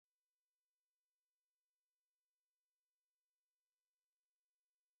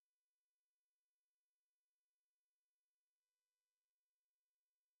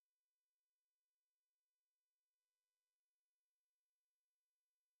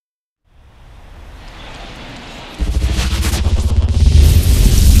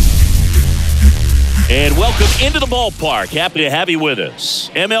And welcome into the ballpark. Happy to have you with us.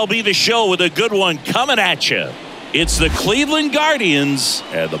 MLB The Show with a good one coming at you. It's the Cleveland Guardians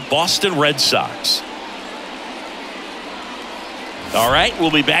and the Boston Red Sox. All right, we'll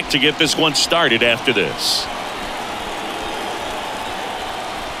be back to get this one started after this.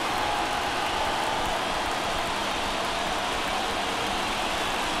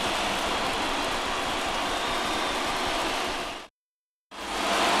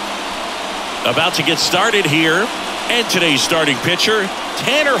 About to get started here, and today's starting pitcher,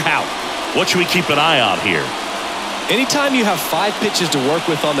 Tanner Houck. What should we keep an eye on here? Anytime you have 5 pitches to work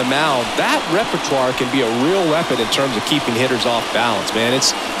with on the mound, that repertoire can be a real weapon in terms of keeping hitters off balance, man.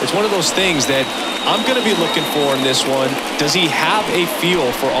 It's one of those things that I'm going to be looking for in this one. Does he have a feel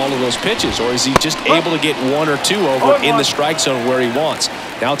for all of those pitches, or is he just able to get 1 or 2 over in the strike zone where he wants?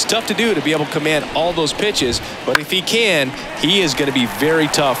 Now, it's tough to do to be able to command all those pitches, but if he can, he is going to be very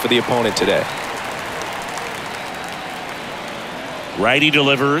tough for the opponent today. Righty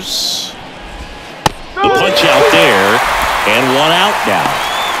delivers. The punch out there, and 1 out now.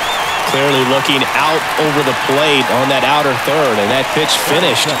 Clearly looking out over the plate on that outer third, and that pitch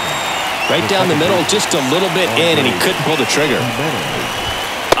finished right down the middle, just a little bit in, and he couldn't pull the trigger.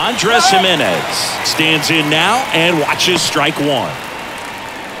 Andres Jimenez stands in now and watches strike 1.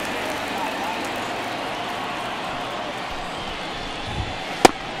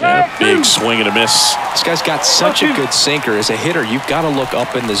 And a big swing and a miss. This guy's got such a good sinker. As a hitter, you've got to look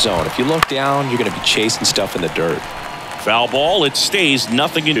up in the zone. If you look down, you're going to be chasing stuff in the dirt. Foul ball. It stays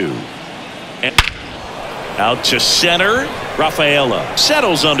nothing to do. And out to center. Rafaela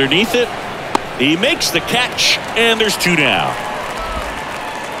settles underneath it. He makes the catch, and there's 2 down.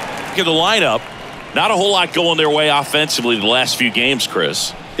 Look at the lineup. Not a whole lot going their way offensively the last few games,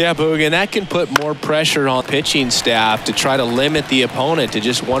 Chris. Yeah, Boog, and that can put more pressure on pitching staff to try to limit the opponent to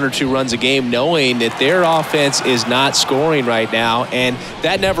just 1 or 2 runs a game, knowing that their offense is not scoring right now, and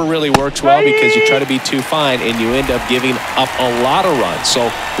that never really works well because you try to be too fine and you end up giving up a lot of runs.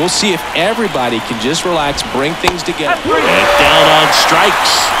 So we'll see if everybody can just relax, bring things together. And down on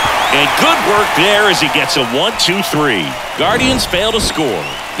strikes. And good work there as he gets a 1-2-3. Guardians fail to score.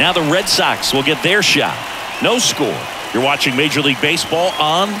 Now the Red Sox will get their shot. No score. You're watching Major League Baseball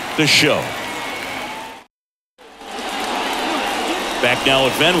on The Show. Back now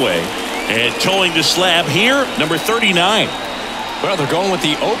at Fenway. And towing the slab here, number 39. Well, they're going with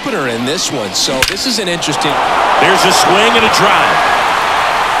the opener in this one, so this is an interesting... There's a swing and a drive.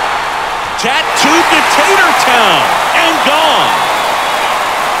 Tattooed to Tatertown and gone.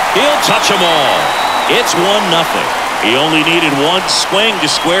 He'll touch them all. It's 1-0. He only needed 1 swing to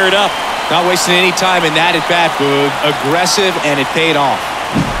square it up. Not wasting any time in that at-bat, Boog. Aggressive, and it paid off.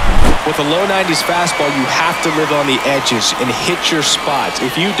 With a low 90s fastball, you have to live on the edges and hit your spots.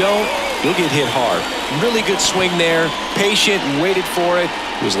 If you don't, you'll get hit hard. Really good swing there. Patient, waited for it.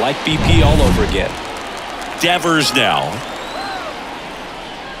 It was like BP all over again. Devers now.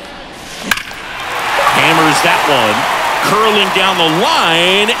 Hammers that one. Curling down the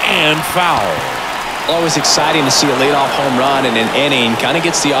line and foul. Always exciting to see a leadoff home run in an inning. Kind of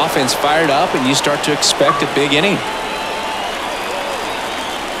gets the offense fired up, and you start to expect a big inning.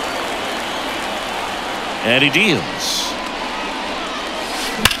 And he deals.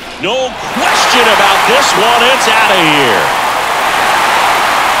 No question about this one. It's out of here.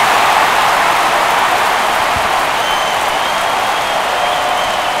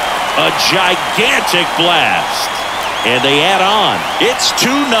 A gigantic blast. And they add on. It's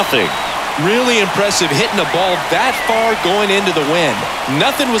 2-0. Really impressive hitting the ball that far going into the wind.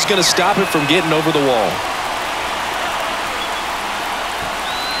 Nothing was going to stop it from getting over the wall.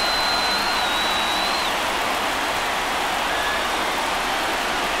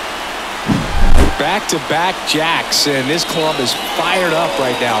 Back-to-back jacks, and this club is fired up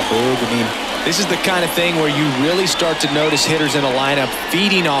right now, Boog. I mean, this is the kind of thing where you really start to notice hitters in a lineup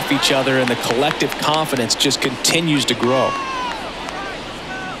feeding off each other, and the collective confidence just continues to grow.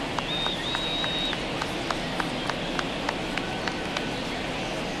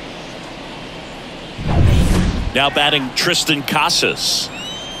 Now batting Tristan Casas.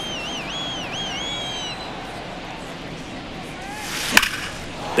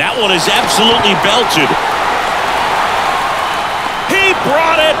 That one is absolutely belted. He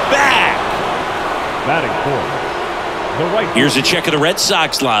brought it back. Batting fourth, the right. Here's a check of the Red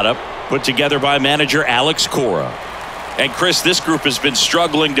Sox lineup put together by manager Alex Cora. And Chris, this group has been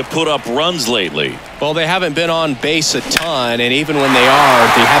struggling to put up runs lately. Well, they haven't been on base a ton, and even when they are,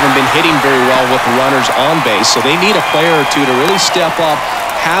 they haven't been hitting very well with runners on base. So they need a player or two to really step up,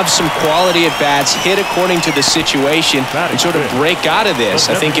 have some quality at bats, hit according to the situation, and sort of break out of this.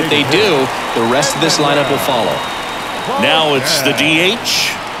 I think if they do, the rest of this lineup will follow. Now it's the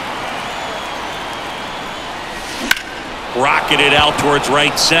DH. Rocketed out towards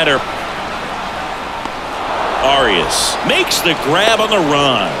right center. Arias makes the grab on the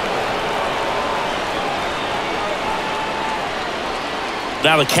run.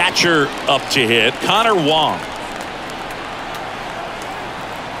 Now the catcher up to hit, Connor Wong.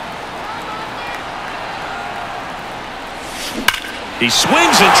 He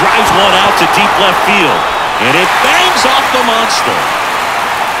swings and drives one out to deep left field, and it bangs off the monster.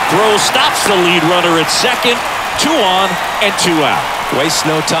 Throw stops the lead runner at second. 2 on and 2 out. Waste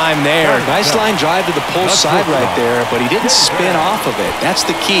no time there. Nice line drive to the pull side right there, but he didn't spin off of it. That's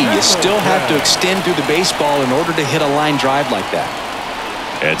the key. You still have to extend through the baseball in order to hit a line drive like that.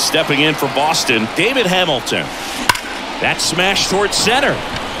 And stepping in for Boston, David Hamilton. That smash towards center.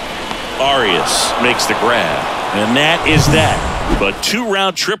 Arias makes the grab, and that is that. But 2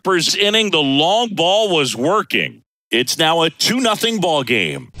 round trippers inning, the long ball was working. It's now a 2-0 ball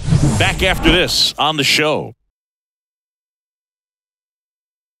game. Back after this on the show.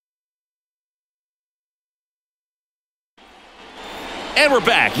 And we're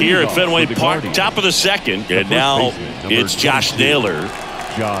back here at Fenway Park, top of the second. And now it's Josh Naylor.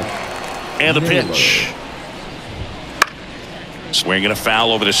 And the pitch. Swinging a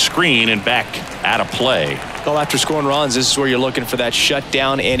foul over the screen and back out of play. Well, after scoring runs, this is where you're looking for that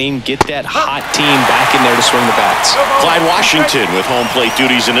shutdown inning. Get that hot team back in there to swing the bats. Clyde Washington with home plate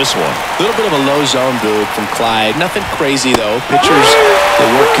duties in this one. A little bit of a low zone boot from Clyde. Nothing crazy, though. Pitchers that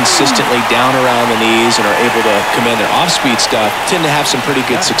work consistently down around the knees and are able to command their off-speed stuff tend to have some pretty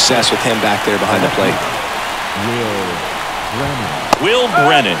good success with him back there behind the plate. Will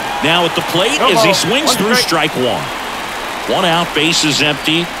Brennan now at the plate as he swings through strike 1. 1 out, bases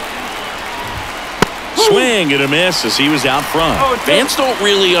empty. Swing and a miss as he was out front. Fans don't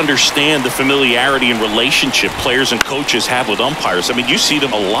really understand the familiarity and relationship players and coaches have with umpires. I mean, you see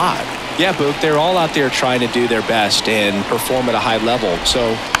them a lot. Yeah, Book, they're all out there trying to do their best and perform at a high level.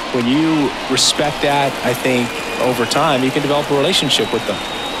 So when you respect that, I think over time you can develop a relationship with them.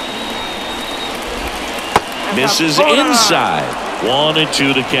 Misses inside.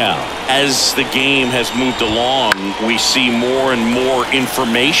 1-2 to count. As the game has moved along, we see more and more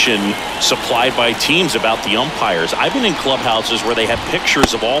information supplied by teams about the umpires. I've been in clubhouses where they have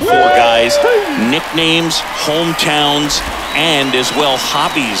pictures of all 4 guys, nicknames, hometowns, and as well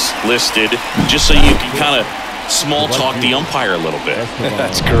hobbies listed, just so you can kind of small talk the umpire a little bit.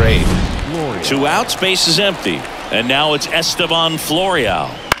 That's great. 2 outs, base is empty. And now it's Esteban Florial.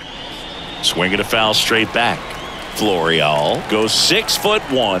 Swinging a foul straight back. Florial goes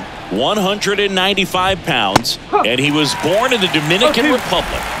 6'1", 195 pounds, and he was born in the Dominican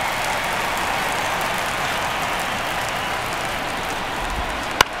Republic.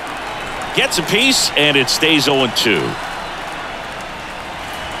 Gets a piece, and it stays 0-2.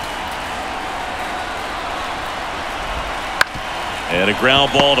 And a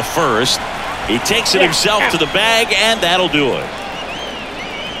ground ball to first. He takes it himself to the bag, and that'll do it.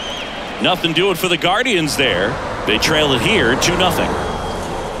 Nothing doing for the Guardians there. They trail it here 2-0.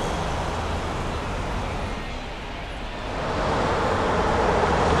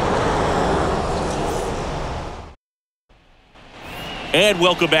 And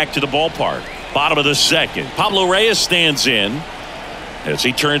welcome back to the ballpark. Bottom of the second. Pablo Reyes stands in as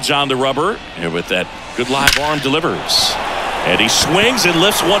he turns on the rubber, and with that good live arm delivers. And he swings and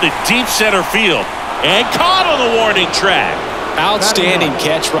lifts one to deep center field and caught on the warning track. Outstanding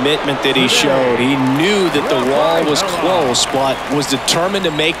catch commitment that he showed. He knew that the wall was close, but was determined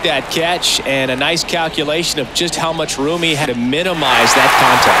to make that catch, and a nice calculation of just how much room he had to minimize that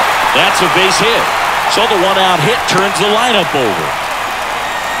contact. That's a base hit. So the 1-out hit turns the lineup over.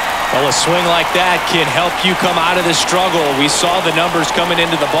 Well, a swing like that can help you come out of the struggle. We saw the numbers coming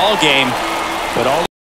into the ball game, but all